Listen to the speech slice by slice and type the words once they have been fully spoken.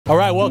All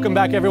right, welcome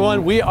back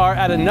everyone. We are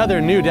at another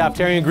new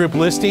Daftarian Group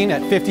listing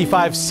at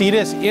 55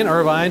 Cetus in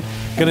Irvine.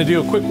 Gonna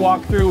do a quick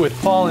walkthrough with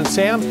Paul and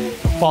Sam.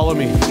 Follow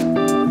me.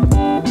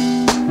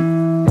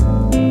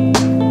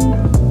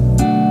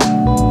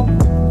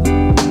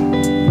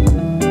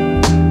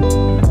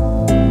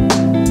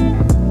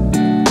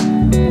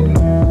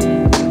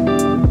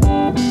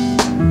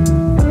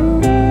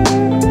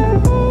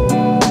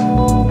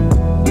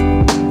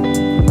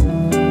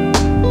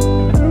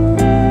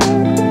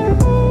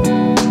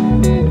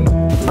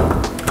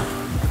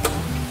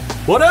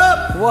 What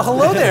up? Well,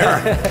 hello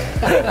there.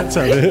 What's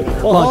up, dude?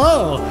 Well,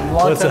 hello.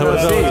 What's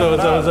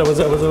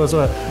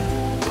up?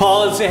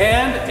 Paul and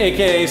Sahan,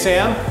 aka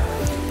Sam.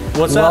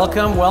 What's up?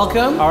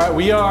 Welcome. All right,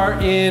 we are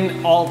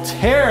in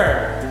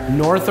Altair,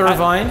 North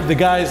Irvine. The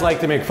guys like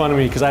to make fun of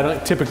me because I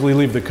don't typically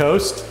leave the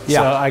coast.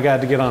 Yeah. So I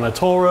got to get on a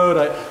toll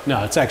road.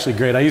 No, it's actually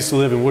great. I used to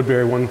live in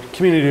Woodbury, one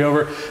community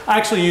over. I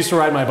actually used to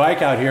ride my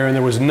bike out here and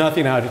there was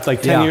nothing out. It's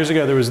like 10 years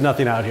ago, there was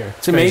nothing out here.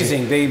 It's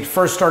amazing. They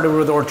first started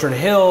with Orchard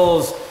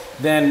Hills.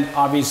 Then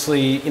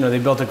obviously, they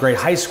built a great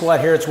high school out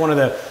here. It's one of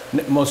the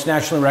most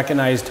nationally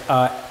recognized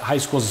high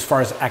schools as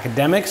far as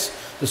academics.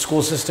 The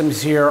school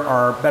systems here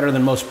are better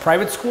than most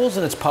private schools,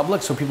 and it's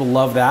public, so people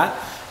love that.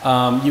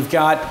 You've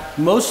got,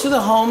 most of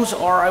the homes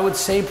are, I would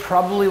say,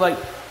 probably like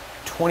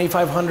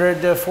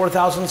 2,500 to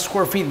 4,000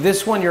 square feet.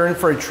 This one, you're in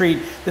for a treat.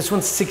 This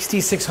one's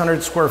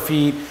 6,600 square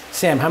feet.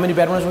 Sam, how many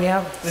bedrooms we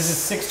have? This is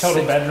six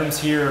total bedrooms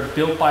here,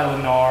 built by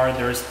Lennar.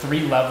 There's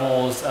 3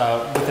 levels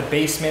with a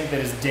basement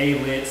that is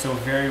daylit, so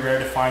very rare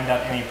to find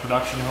out any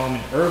production home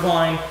in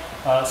Irvine.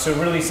 So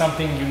really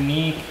something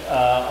unique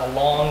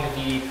along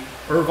the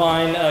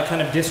Irvine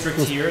kind of district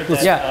here.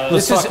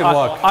 Let's talk and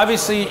walk.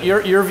 Obviously,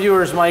 your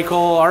viewers,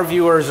 Michael, our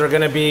viewers are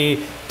going to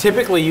be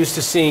typically used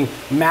to seeing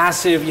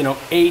massive,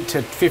 8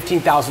 to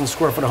 15,000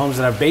 square foot homes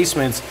that have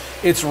basements.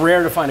 It's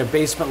rare to find a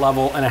basement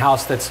level in a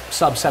house that's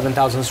sub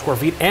 7,000 square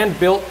feet and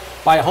built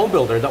by a home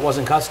builder that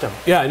wasn't custom.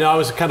 Yeah, no, I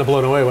was kind of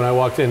blown away when I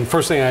walked in.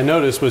 First thing I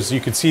noticed was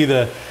you could see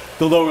the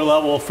lower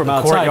level from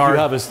outside.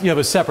 You have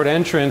a separate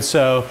entrance,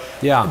 so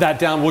that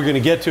down, we're going to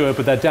get to it,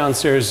 but that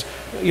downstairs,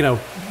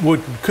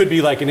 could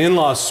be like an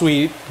in-law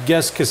suite,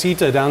 guest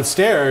casita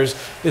downstairs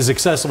is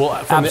accessible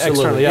from the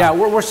external. Yeah,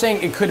 we're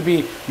saying it could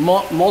be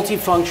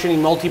multi-functioning,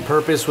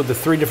 multi-purpose with the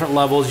 3 different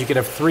levels. You could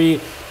have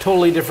 3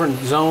 totally different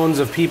zones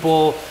of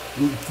people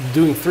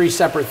doing 3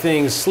 separate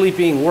things,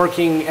 sleeping,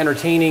 working,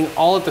 entertaining,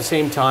 all at the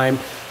same time.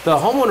 The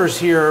homeowners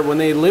here, when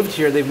they lived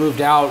here, they've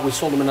moved out. We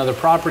sold them another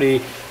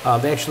property.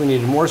 They actually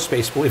needed more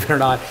space, believe it or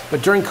not.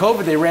 But during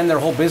COVID, they ran their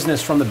whole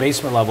business from the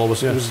basement level.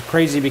 It was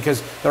crazy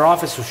because their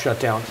office was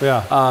shut down.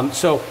 Yeah.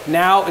 So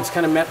now it's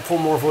kind of meant for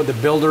more for what the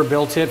builder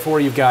built it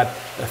for. You've got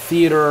a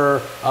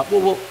theater.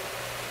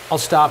 I'll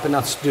stop and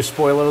not do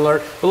spoiler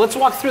alert. But let's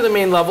walk through the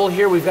main level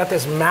here. We've got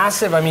this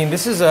massive,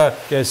 this is a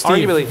Steve,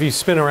 arguably, if you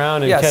spin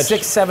around and catch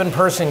 6-7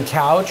 person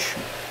couch.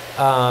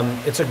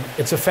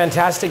 It's a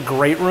fantastic,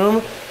 great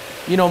room.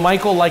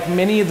 Michael, like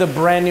many of the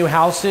brand new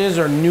houses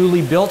or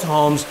newly built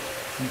homes,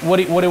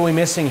 what are we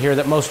missing here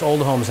that most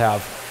old homes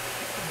have?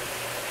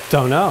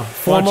 Don't know.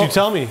 Why don't you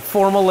tell me?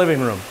 Formal living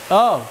room.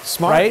 Oh,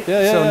 smart. Right?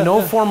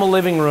 No formal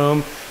living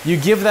room. You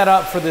give that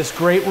up for this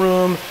great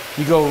room.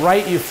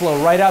 You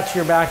flow right out to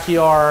your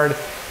backyard.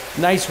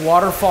 Nice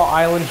waterfall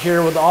island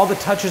here with all the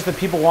touches that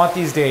people want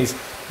these days.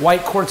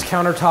 White quartz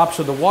countertops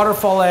with the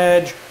waterfall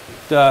edge,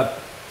 the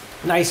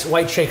nice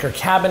white shaker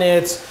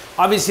cabinets.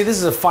 Obviously, this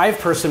is a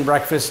 5-person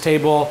breakfast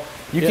table.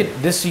 You could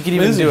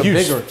even do a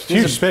bigger.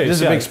 Huge space. This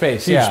is a big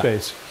space. Huge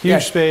space.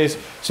 Huge space.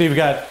 So you've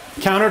got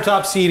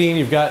countertop seating.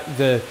 You've got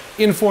the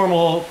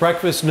informal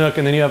breakfast nook,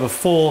 and then you have a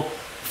full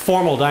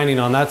formal dining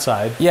on that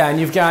side. Yeah, and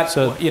you've got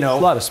a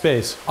lot of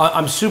space.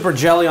 I'm super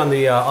jelly on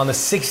the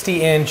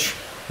 60-inch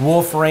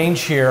Wolf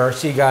range here.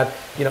 So you got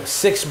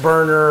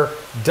 6-burner,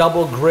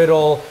 double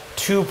griddle,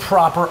 2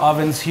 proper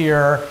ovens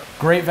here.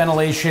 Great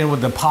ventilation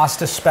with the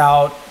pasta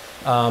spout.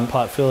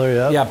 Pot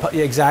filler, yeah,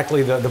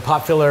 exactly. The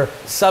pot filler,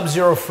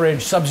 sub-zero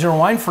fridge, sub-zero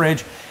wine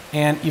fridge,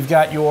 and you've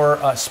got your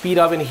speed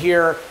oven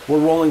here. We're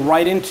rolling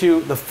right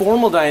into the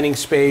formal dining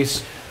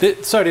space.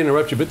 Sorry to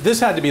interrupt you, but this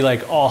had to be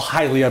like all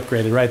highly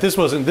upgraded, right?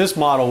 This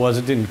model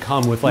didn't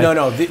come with like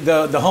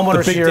the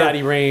homeowners the Big here,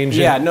 Daddy range.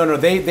 Yeah,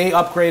 they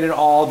upgraded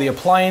all the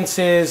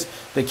appliances,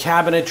 the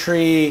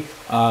cabinetry,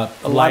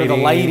 a lot of the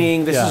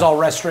lighting. This is all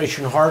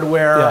restoration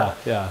hardware.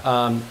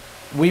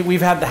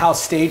 We've had the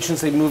house staged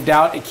since they moved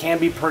out. It can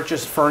be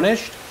purchased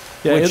furnished.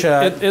 Yeah,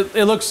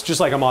 it looks just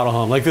like a model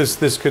home. Like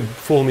this could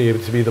fool me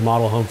to be the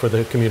model home for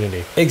the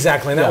community.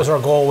 Exactly, and that was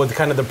our goal with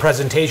kind of the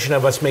presentation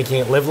of us making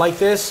it live like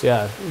this.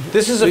 Yeah.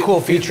 This is a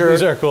cool feature.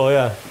 These are cool,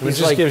 yeah. It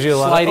just gives you a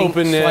lot of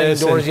openness.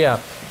 Sliding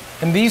doors,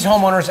 And these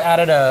homeowners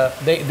added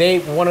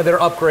one of their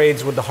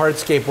upgrades with the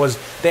hardscape was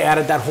they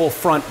added that whole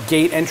front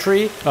gate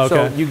entry. Okay.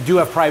 So you do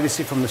have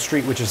privacy from the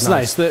street, which is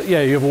nice.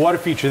 Yeah, you have a water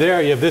feature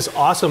there. You have this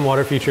awesome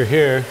water feature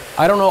here.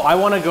 I don't know. I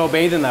want to go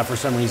bathe in that for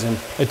some reason.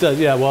 It does,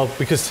 yeah. Well,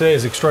 because today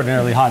is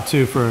extraordinarily hot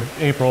too for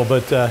April,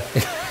 but.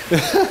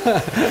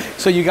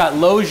 So you got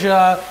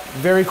loggia,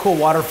 very cool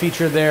water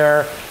feature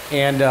there.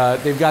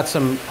 And they've got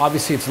some,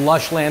 obviously it's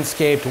lush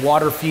landscaped,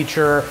 water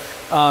feature.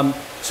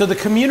 So the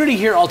community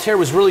here, Altair,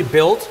 was really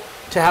built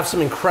to have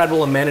some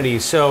incredible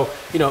amenities. So,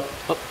 you know,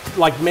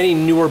 like many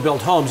newer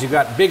built homes, you've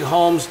got big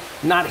homes,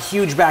 not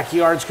huge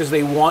backyards because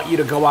they want you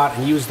to go out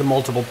and use the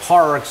multiple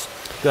parks,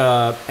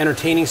 the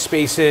entertaining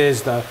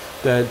spaces,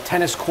 the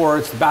tennis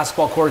courts, the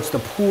basketball courts, the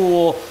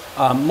pool,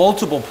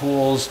 multiple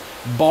pools,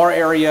 bar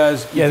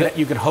areas.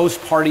 You could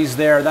host parties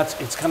there.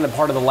 It's kind of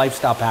part of the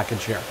lifestyle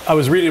package here. I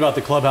was reading about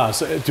the clubhouse.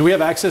 Do we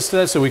have access to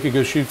that so we could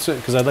go shoot?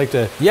 Because I'd like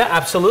to. Yeah,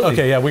 absolutely.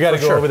 Okay, yeah, we got to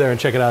go over there and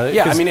check it out.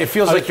 Yeah, I mean, it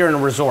feels like you're in a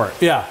resort.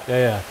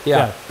 Yeah.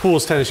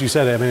 Pools, tennis, you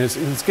said it. I mean, it's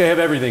going to have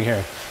everything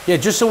here. Yeah,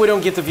 just so we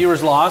don't get the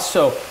viewers lost.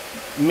 So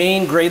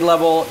main grade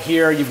level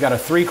here, you've got a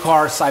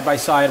 3-car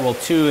side-by-side, well,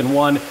 2 and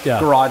 1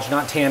 garage,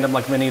 not tandem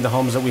like many of the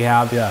homes that we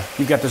have. Yeah.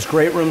 You've got this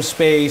great room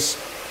space,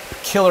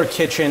 killer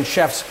kitchen,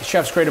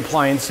 chef's grade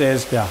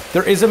appliances. Yeah.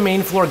 There is a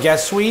main floor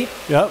guest suite.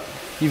 Yep.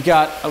 You've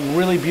got a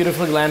really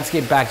beautifully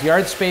landscaped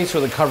backyard space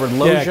with a covered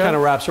loggia. Yeah, it kind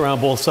of wraps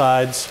around both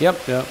sides.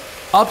 Yep.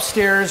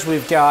 Upstairs,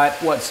 we've got,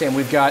 what, Sam?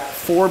 We've got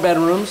 4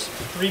 bedrooms.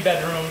 3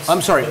 bedrooms.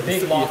 I'm sorry. The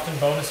big loft and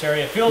bonus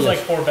area. It feels like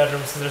 4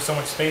 bedrooms because there's so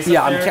much space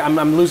up there. Yeah,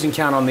 I'm losing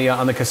count on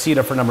the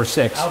casita for number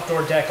 6.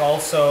 Outdoor deck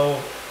also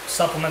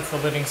supplements the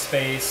living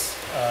space.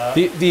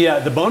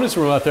 The bonus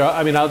room out there,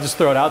 I mean, I'll just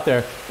throw it out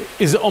there,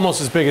 is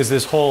almost as big as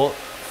this whole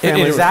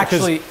family room. It is room,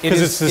 actually,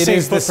 because it's the same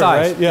footprint,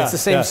 size. right? Yeah, it's the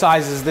same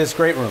size as this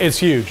great room. It's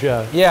huge,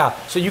 yeah. Yeah,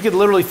 so you could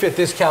literally fit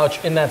this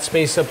couch in that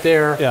space up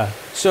there. Yeah.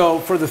 So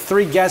for the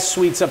 3 guest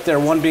suites up there,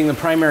 one being the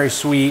primary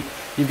suite,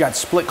 you've got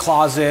split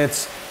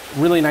closets,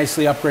 really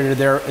nicely upgraded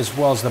there, as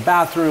well as the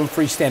bathroom,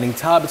 freestanding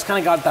tub. It's kind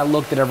of got that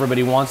look that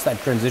everybody wants, that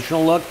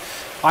transitional look.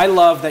 I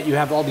love that you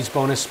have all these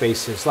bonus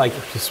spaces. Like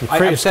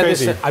I've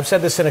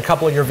said this in a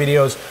couple of your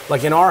videos.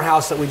 Like in our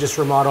house that we just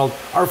remodeled,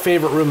 our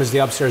favorite room is the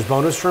upstairs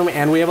bonus room,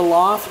 and we have a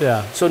loft.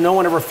 Yeah. So no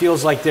one ever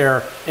feels like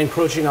they're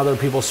encroaching other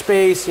people's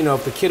space. You know,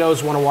 if the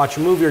kiddos want to watch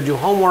a movie or do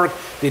homework,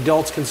 the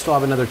adults can still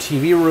have another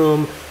TV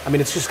room. I mean,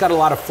 it's just got a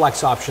lot of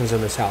flex options in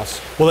this house.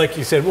 Well, like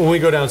you said, when we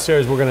go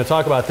downstairs, we're going to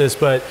talk about this.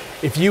 But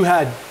if you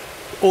had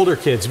older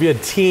kids, if you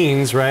had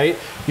teens, right?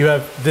 You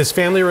have this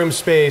family room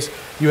space.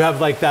 You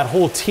have like that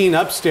whole teen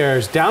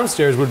upstairs.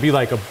 Downstairs would be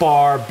like a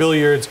bar,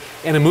 billiards,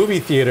 and a movie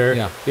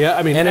theater. Yeah.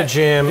 I mean, and a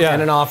gym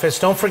and an office.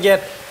 Don't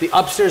forget the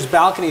upstairs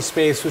balcony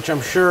space, which I'm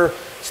sure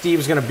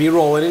Steve's going to be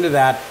rolling into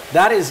that.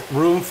 That is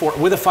room for,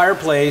 with a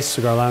fireplace.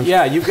 Cigar lounge.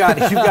 Yeah, you've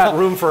got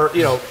room for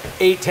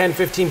 8, 10,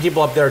 15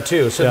 people up there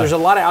too. So there's a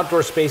lot of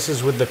outdoor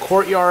spaces with the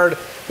courtyard,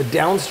 the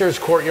downstairs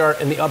courtyard,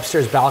 and the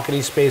upstairs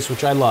balcony space,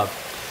 which I love.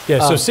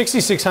 Yeah, so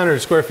 6,600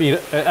 square feet,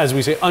 as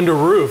we say, under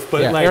roof,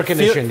 but like air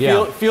conditioned.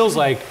 Feels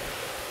like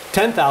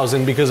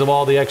 10,000 because of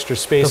all the extra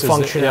spaces. The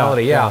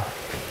functionality,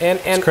 And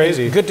it's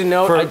crazy. Good to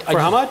know. For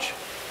how much?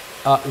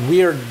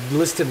 We are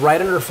listed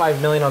right under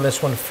 $5 million on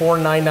this one,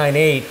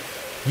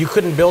 $4,998. You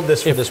couldn't build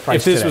this for this price.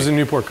 If this today. was in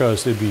Newport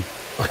Coast, it'd be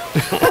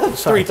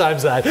 3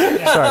 times that.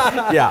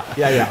 Sorry.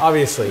 Yeah.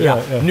 Obviously.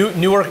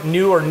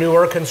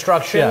 Newer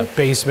construction. Yeah.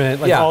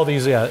 Basement. Like all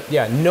these.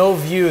 Yeah. No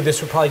view.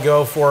 This would probably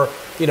go for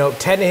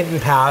 10 hidden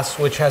paths,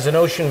 which has an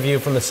ocean view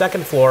from the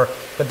 2nd floor.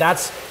 But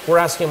we're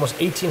asking almost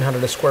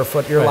 1,800 a square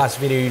foot. Your last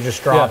video you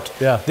just dropped.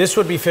 Yeah. This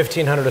would be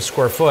 1,500 a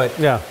square foot.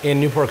 Yeah. In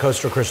Newport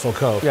Coast or Crystal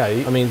Cove. Yeah.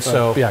 I mean,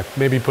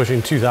 maybe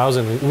pushing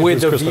 2,000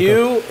 with the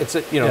view. It's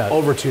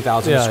over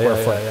 2,000 a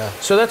square foot. Yeah.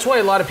 So that's why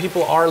a lot of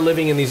people are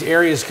living in these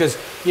areas because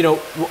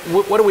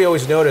what do we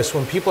always notice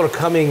when people are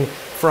coming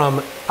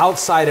from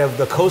outside of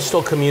the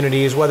coastal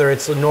communities, whether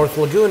it's North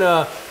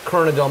Laguna,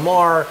 Corona del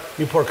Mar,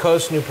 Newport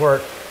Coast,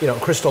 Newport,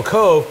 Crystal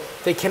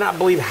Cove, they cannot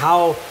believe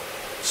how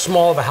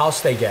small of a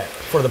house they get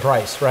for the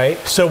price, right?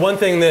 So one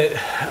thing that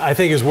I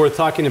think is worth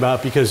talking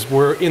about, because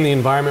we're in the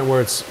environment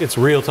where it's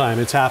real time,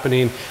 it's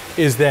happening,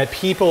 is that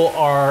people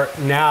are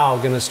now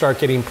going to start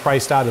getting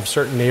priced out of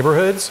certain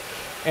neighborhoods.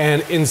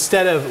 And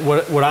instead of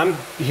what I'm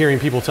hearing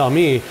people tell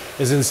me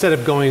is, instead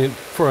of going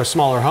for a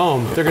smaller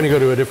home, they're going to go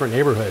to a different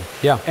neighborhood.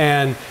 Yeah.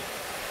 And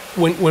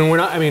when we're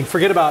not,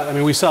 forget about,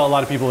 we sell a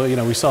lot of people,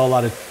 we sell a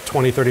lot of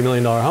 $20, $30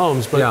 million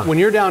homes, but when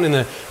you're down in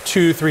the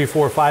 2, 3,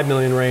 4, 5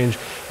 million range,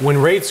 when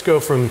rates go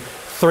from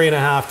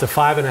 3.5 to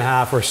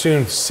 5.5 or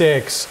soon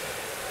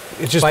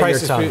 6, it just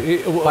prices.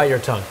 Bite your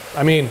tongue.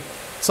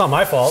 It's not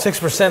my fault.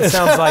 6%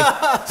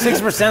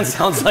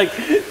 sounds like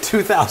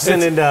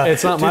 2000 and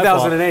it's not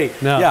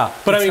 2008. No. Yeah,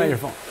 but it's not your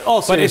fault.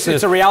 Also, but it's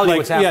a reality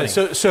what's happening.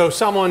 Yeah. So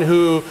someone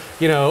who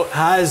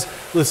has,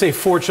 let's say,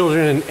 4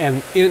 children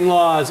and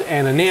in-laws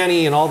and a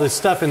nanny and all this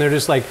stuff, and they're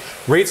just like,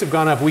 rates have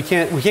gone up. We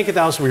can't get the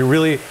house we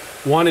really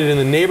wanted in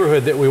the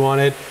neighborhood that we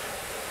wanted.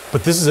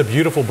 But this is a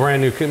beautiful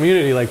brand new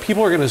community. Like,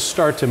 people are going to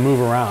start to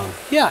move around.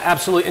 Yeah,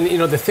 absolutely.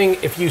 And the thing,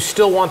 if you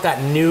still want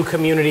that new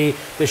community,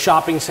 the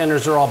shopping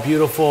centers are all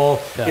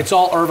beautiful. Yeah. It's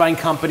all Irvine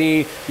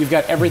company. You've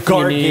got everything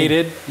guard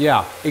gated.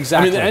 Yeah,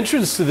 exactly. The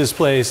entrance to this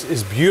place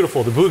is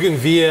beautiful. The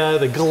bougainvillea,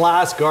 the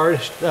glass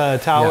guard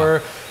tower.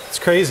 Yeah. It's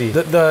crazy.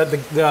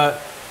 The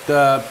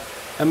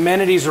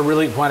amenities are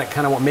really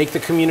what make the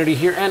community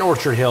here, and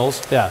Orchard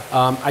Hills. Yeah.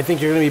 I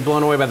think you're going to be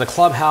blown away by the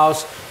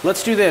clubhouse.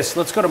 let's do this.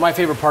 Let's go to my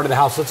favorite part of the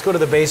house. Let's go to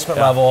the basement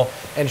level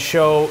and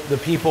show the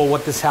people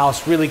what this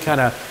house really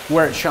kind of,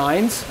 where it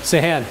shines.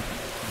 Say hand.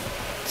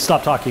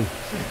 Stop talking.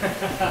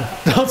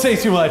 Don't say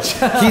too much.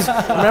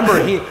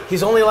 Remember,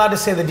 he's only allowed to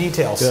say the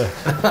details.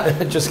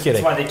 Yeah. Just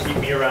kidding. That's why they keep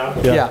me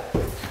around. Yeah.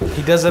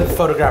 He does have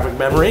photographic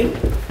memory.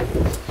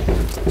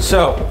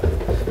 So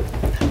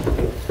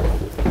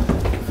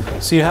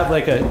you have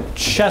like a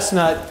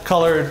chestnut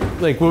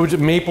colored, like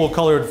maple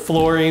colored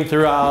flooring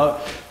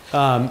throughout,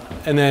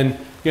 and then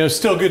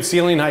still good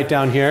ceiling height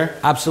down here.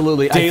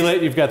 Absolutely.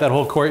 Daylit, you've got that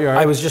whole courtyard.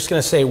 I was just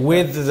gonna say,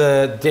 with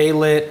the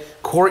daylit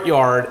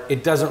courtyard,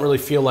 it doesn't really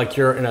feel like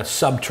you're in a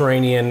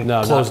subterranean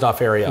closed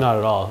off area. Not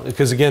at all,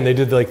 because again, they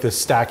did like the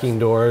stacking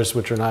doors,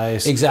 which are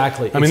nice.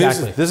 Exactly. I mean,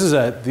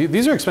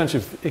 these are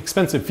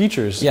expensive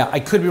features. Yeah, I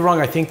could be wrong.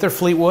 I think they're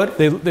Fleetwood.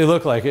 They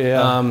look like it.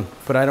 Yeah.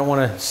 But I don't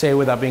want to say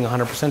without being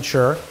 100%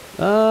 sure.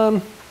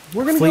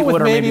 We're gonna go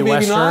with maybe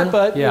not,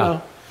 but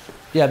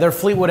yeah, they're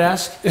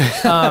Fleetwood-esque.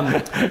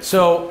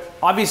 So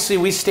obviously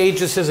we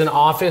staged this as an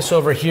office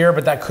over here,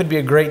 but that could be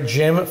a great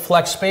gym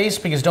flex space,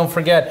 because don't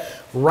forget,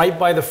 right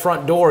by the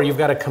front door, you've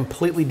got a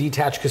completely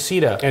detached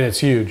casita. And it's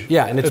huge.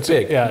 Yeah, and it's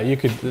big. Yeah, you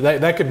could,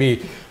 that could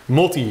be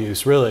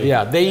multi-use, really.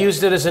 Yeah, they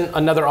used it as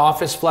another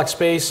office flex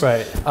space.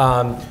 Right.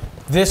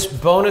 This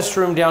bonus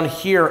room down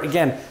here,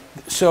 again,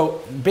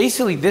 so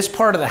basically this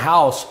part of the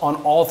house on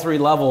all 3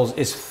 levels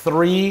is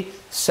 3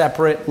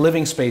 separate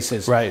living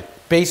spaces. Right.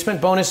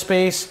 Basement bonus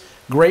space,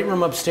 great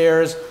room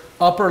upstairs,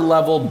 upper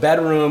level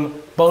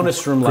bedroom,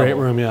 bonus room level. Great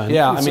room, yeah.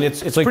 Yeah, I mean,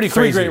 it's like pretty 3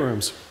 crazy. great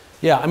rooms.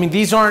 Yeah, I mean,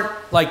 these aren't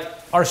like,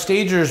 our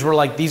stagers were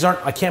like,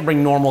 I can't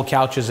bring normal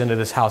couches into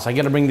this house. I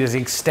got to bring this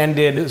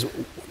extended. 1, 2,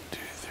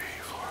 3,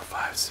 4,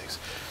 5, 6.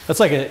 That's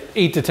like an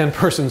 8 to 10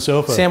 person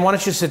sofa. Sam, why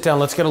don't you sit down?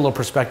 Let's get a little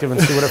perspective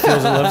and see what it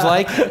feels and lives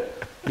like.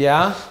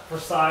 Yeah? For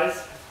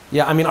size?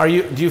 Yeah, I mean,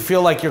 do you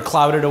feel like you're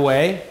clouded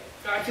away?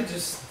 I could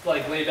just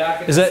like lay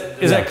back. And is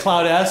that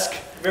Cloud-esque?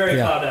 Very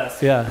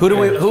Cloud-esque. Yeah. Who do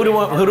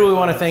we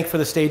want to thank for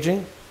the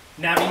staging?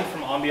 Navid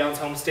from Ambiance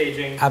Home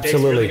Staging.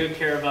 Absolutely. Takes really good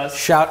care of us.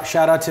 Shout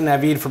out to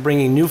Navid for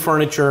bringing new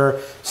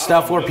furniture,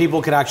 stuff where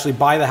people could actually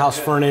buy the house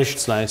furnished.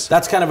 It's nice.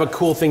 That's kind of a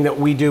cool thing that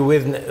we do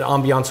with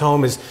Ambiance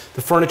Home, is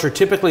the furniture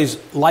typically is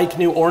like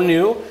new or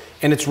new,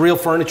 and it's real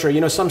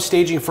furniture. Some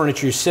staging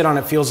furniture, you sit on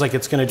it, feels like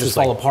it's going to just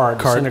fall apart.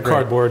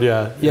 Cardboard,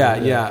 yeah.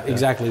 Yeah,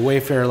 exactly.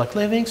 Wayfair, like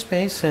living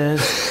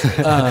spaces.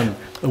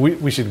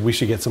 We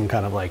should get some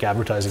kind of like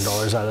advertising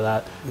dollars out of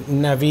that.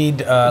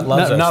 Navid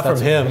loves us. Not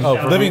from him.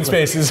 Living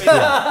spaces.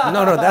 Yeah.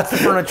 No, that's the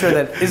furniture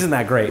that isn't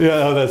that great.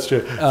 Yeah, that's true.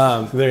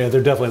 They're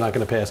definitely not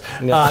going to pay us.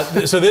 No.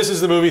 So this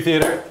is the movie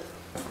theater.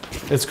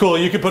 It's cool.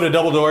 You could put a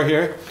double door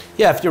here.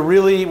 Yeah, if you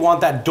really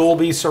want that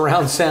Dolby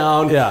surround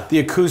sound, yeah, the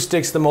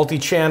acoustics, the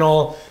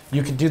multi-channel,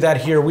 you could do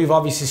that here. We've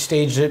obviously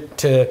staged it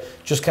to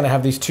just kind of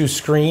have these 2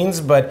 screens,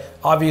 but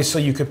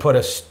obviously you could put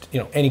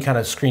any kind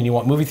of screen you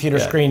want. Movie theater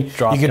screen.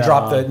 You could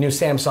drop the new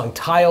Samsung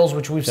tiles,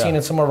 which we've seen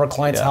in some of our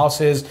clients'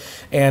 houses,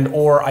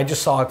 or I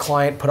just saw a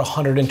client put a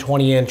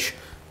 120-inch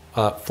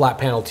flat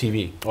panel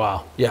TV.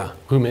 Wow. Yeah.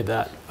 Who made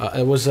that?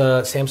 It was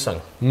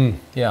Samsung.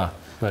 Yeah.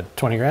 What,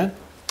 20 grand?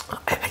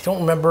 I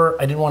don't remember.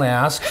 I didn't want to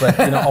ask, but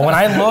when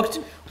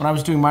I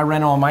was doing my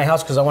rental on my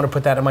house, because I want to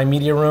put that in my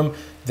media room,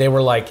 they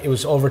were like, it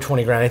was over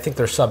 20 grand. I think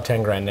they're sub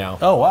 10 grand now.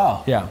 Oh,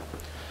 wow. Yeah.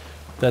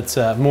 That's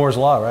Moore's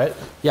Law, right?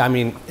 Yeah, I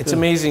mean, it's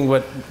amazing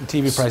what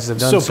TV prices have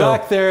done. So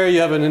back there, you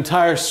have an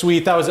entire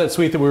suite. That was that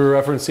suite that we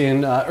were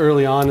referencing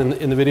early on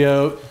in the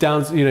video.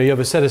 Down, you have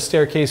a set of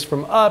staircase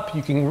from up.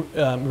 You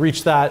can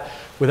reach that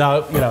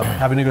without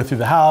having to go through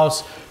the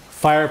house.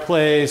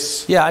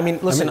 Fireplace. Yeah, I mean,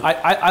 listen,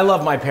 I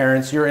love my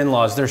parents, your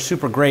in-laws. They're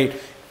super great.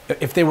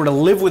 If they were to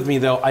live with me,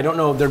 though, I don't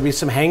know, there'd be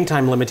some hang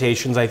time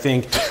limitations, I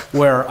think,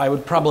 where I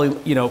would probably,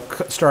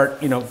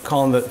 start,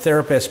 calling the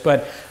therapist.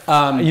 But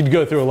you'd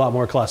go through a lot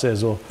more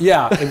classes.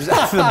 Yeah,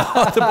 exactly.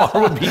 the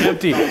bar would be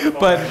empty.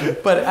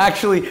 But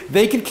actually,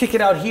 they could kick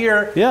it out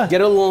here. Yeah. Get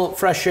a little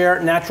fresh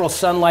air, natural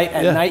sunlight.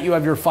 At night, you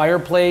have your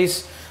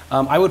fireplace.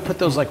 I would put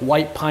those like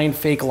white pine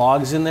fake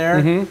logs in there.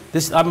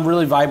 Mm-hmm. I'm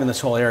really vibing this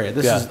whole area.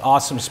 This is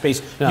awesome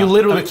space. Yeah. You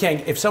literally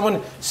can't. If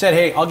someone said,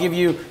 "Hey, I'll give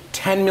you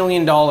 $10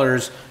 million,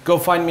 go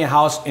find me a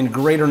house in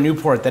Greater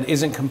Newport that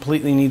isn't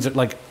completely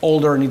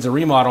older, needs a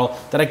remodel,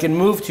 that I can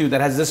move to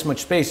that has this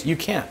much space," you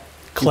can't.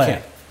 Clay. You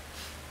can't.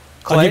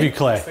 Clay? I'll give you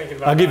clay.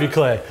 I'll give you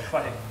clay.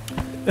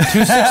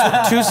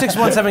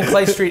 2617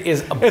 Clay Street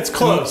is it's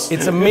close.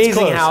 It's amazing it's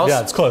close. house.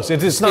 Yeah, it's close.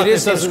 It is not. It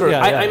is screwed.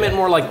 I meant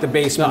more like the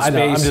basement space.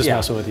 I'm just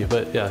messing with you,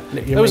 but yeah.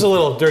 It was a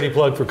little dirty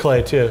plug for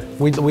Clay too.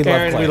 We love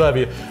Aaron, Clay. We love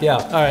you. Yeah.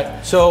 All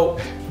right. So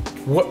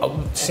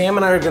Sam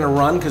and I are going to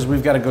run because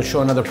we've got to go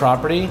show another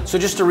property. So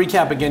just to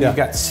recap again, you've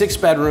got 6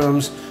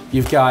 bedrooms.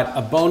 You've got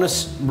a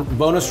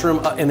bonus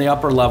room in the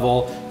upper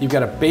level. You've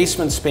got a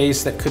basement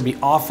space that could be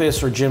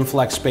office or gym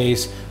flex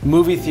space,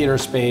 movie theater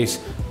space,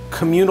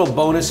 communal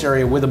bonus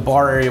area with a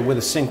bar area with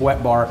a sink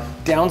wet bar,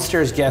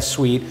 downstairs guest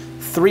suite,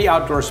 3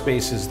 outdoor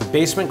spaces, the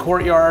basement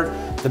courtyard,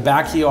 the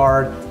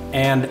backyard,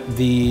 and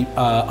the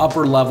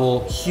upper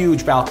level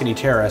huge balcony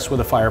terrace with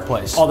a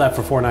fireplace. All that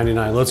for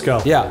 $499. Let's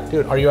go. Yeah,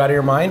 dude, are you out of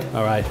your mind?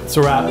 All right, it's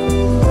a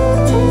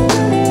wrap.